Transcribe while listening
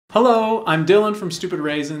Hello, I'm Dylan from Stupid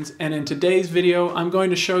Raisins, and in today's video I'm going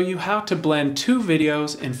to show you how to blend two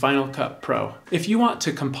videos in Final Cut Pro. If you want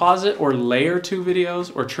to composite or layer two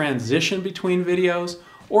videos or transition between videos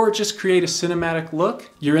or just create a cinematic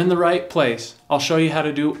look, you're in the right place. I'll show you how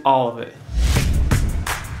to do all of it.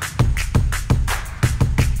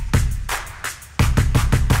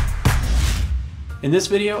 In this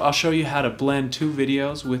video, I'll show you how to blend two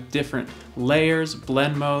videos with different layers,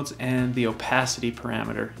 blend modes, and the opacity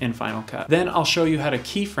parameter in Final Cut. Then I'll show you how to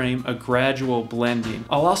keyframe a gradual blending.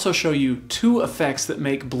 I'll also show you two effects that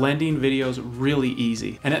make blending videos really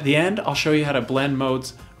easy. And at the end, I'll show you how to blend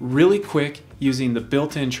modes really quick using the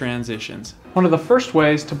built-in transitions. One of the first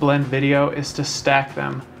ways to blend video is to stack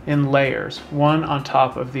them in layers, one on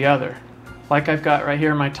top of the other, like I've got right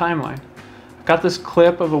here in my timeline. Got this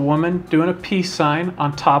clip of a woman doing a peace sign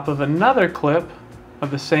on top of another clip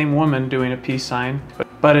of the same woman doing a peace sign,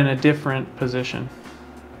 but in a different position.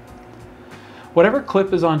 Whatever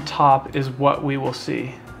clip is on top is what we will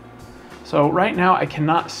see. So right now I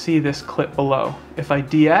cannot see this clip below. If I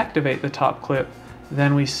deactivate the top clip,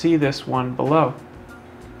 then we see this one below.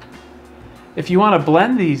 If you want to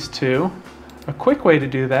blend these two, a quick way to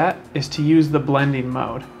do that is to use the blending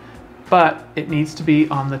mode. But it needs to be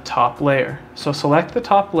on the top layer. So select the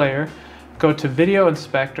top layer, go to Video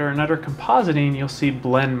Inspector, and under Compositing you'll see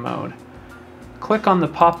Blend Mode. Click on the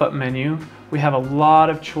pop-up menu. We have a lot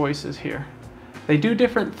of choices here. They do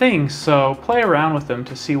different things, so play around with them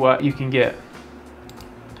to see what you can get.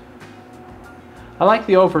 I like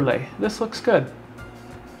the overlay. This looks good.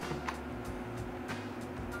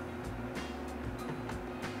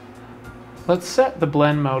 Let's set the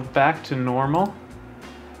blend mode back to normal.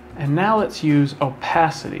 And now let's use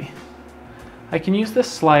opacity. I can use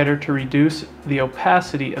this slider to reduce the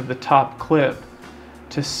opacity of the top clip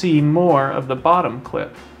to see more of the bottom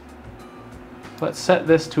clip. Let's set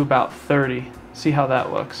this to about 30. See how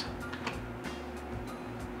that looks.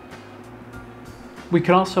 We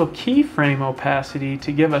can also keyframe opacity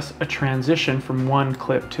to give us a transition from one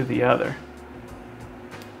clip to the other.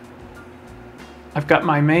 I've got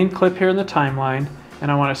my main clip here in the timeline,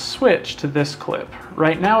 and I want to switch to this clip.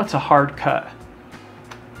 Right now it's a hard cut.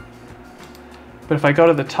 But if I go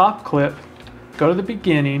to the top clip, go to the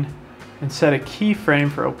beginning, and set a keyframe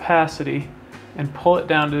for opacity, and pull it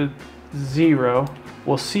down to 0,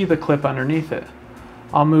 we'll see the clip underneath it.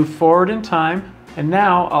 I'll move forward in time, and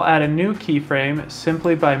now I'll add a new keyframe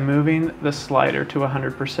simply by moving the slider to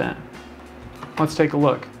 100%. Let's take a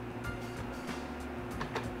look.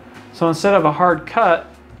 So instead of a hard cut,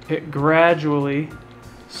 it gradually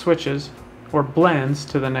switches or blends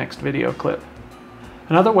to the next video clip.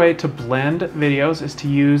 Another way to blend videos is to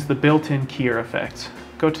use the built-in keyer effects.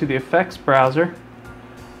 Go to the effects browser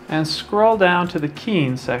and scroll down to the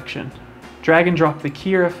keying section. Drag and drop the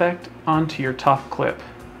keyer effect onto your top clip,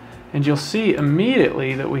 and you'll see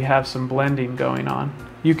immediately that we have some blending going on.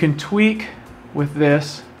 You can tweak with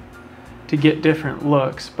this to get different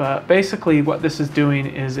looks, but basically what this is doing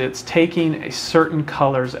is it's taking certain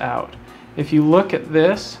colors out. If you look at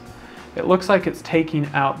this, it looks like it's taking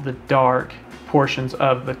out the dark portions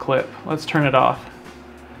of the clip. Let's turn it off.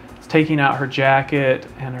 It's taking out her jacket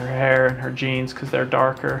and her hair and her jeans because they're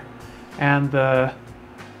darker, and the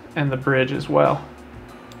bridge as well.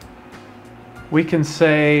 We can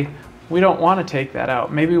say we don't want to take that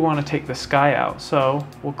out. Maybe we want to take the sky out. So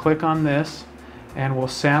we'll click on this and we'll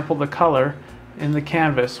sample the color in the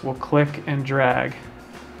canvas. We'll click and drag.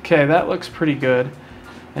 Okay, that looks pretty good.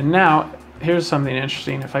 And now here's something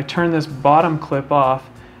interesting. If I turn this bottom clip off,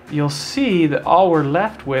 you'll see that all we're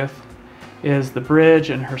left with is the bridge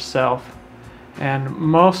and herself, and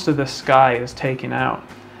most of the sky is taken out.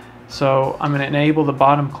 So I'm going to enable the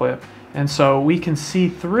bottom clip, and so we can see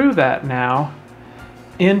through that now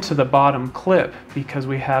into the bottom clip because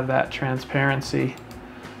we have that transparency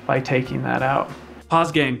by taking that out.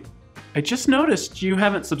 Pause game. I just noticed you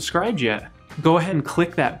haven't subscribed yet. Go ahead and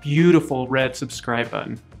click that beautiful red subscribe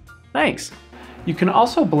button. Thanks. You can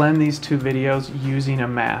also blend these two videos using a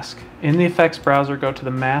mask. In the effects browser, go to the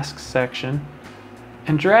mask section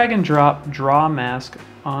and drag and drop draw mask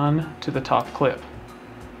onto the top clip.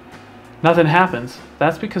 Nothing happens.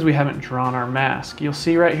 That's because we haven't drawn our mask. You'll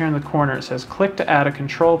see right here in the corner it says click to add a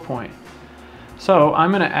control point. So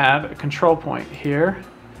I'm going to add a control point here,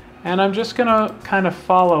 and I'm just going to kind of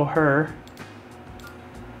follow her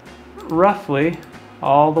roughly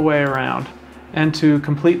all the way around. And to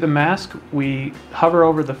complete the mask, we hover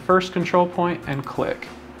over the first control point and click.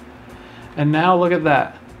 And now look at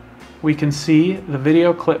that. We can see the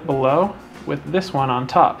video clip below with this one on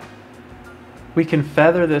top. We can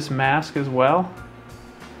feather this mask as well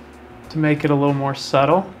to make it a little more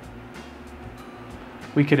subtle.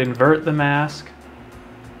 We could invert the mask.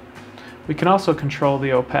 We can also control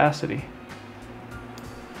the opacity.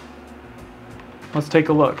 Let's take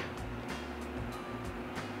a look.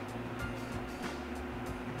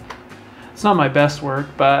 It's not my best work,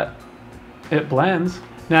 but it blends.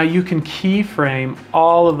 Now you can keyframe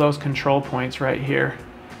all of those control points right here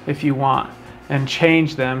if you want and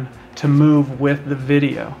change them to move with the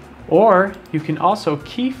video. Or you can also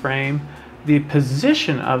keyframe the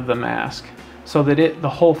position of the mask so that the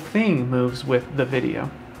whole thing moves with the video.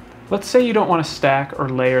 Let's say you don't want to stack or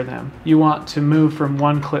layer them. You want to move from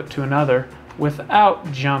one clip to another without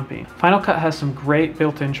jumping. Final Cut has some great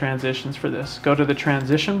built-in transitions for this. Go to the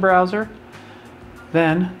transition browser,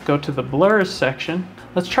 then go to the blurs section.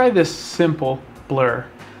 Let's try this simple blur.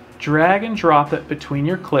 Drag and drop it between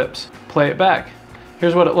your clips, play it back.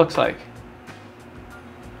 Here's what it looks like.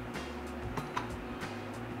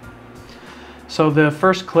 So the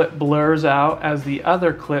first clip blurs out as the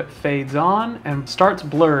other clip fades on and starts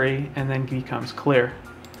blurry and then becomes clear.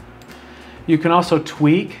 You can also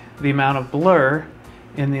tweak the amount of blur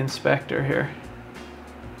in the inspector here.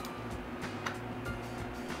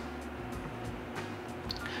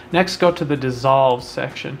 Next, go to the dissolve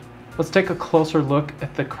section. Let's take a closer look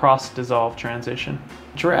at the cross dissolve transition.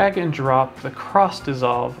 Drag and drop the cross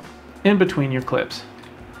dissolve in between your clips.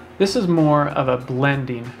 This is more of a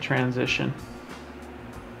blending transition.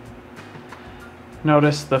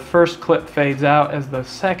 Notice the first clip fades out as the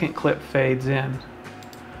second clip fades in.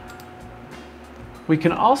 We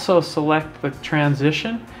can also select the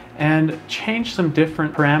transition and change some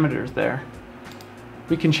different parameters there.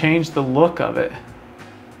 We can change the look of it.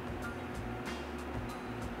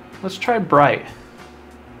 Let's try bright.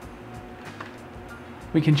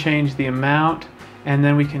 We can change the amount, and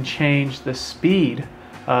then we can change the speed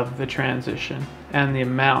of the transition and the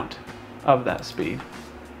amount of that speed.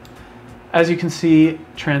 As you can see,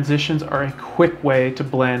 transitions are a quick way to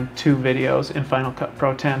blend two videos in Final Cut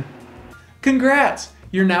Pro 10. Congrats!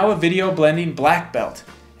 You're now a video blending black belt,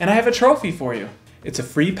 and I have a trophy for you. It's a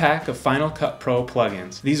free pack of Final Cut Pro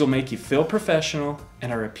plugins. These will make you feel professional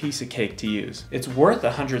and are a piece of cake to use. It's worth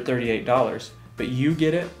 $138, but you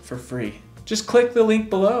get it for free. Just click the link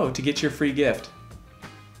below to get your free gift.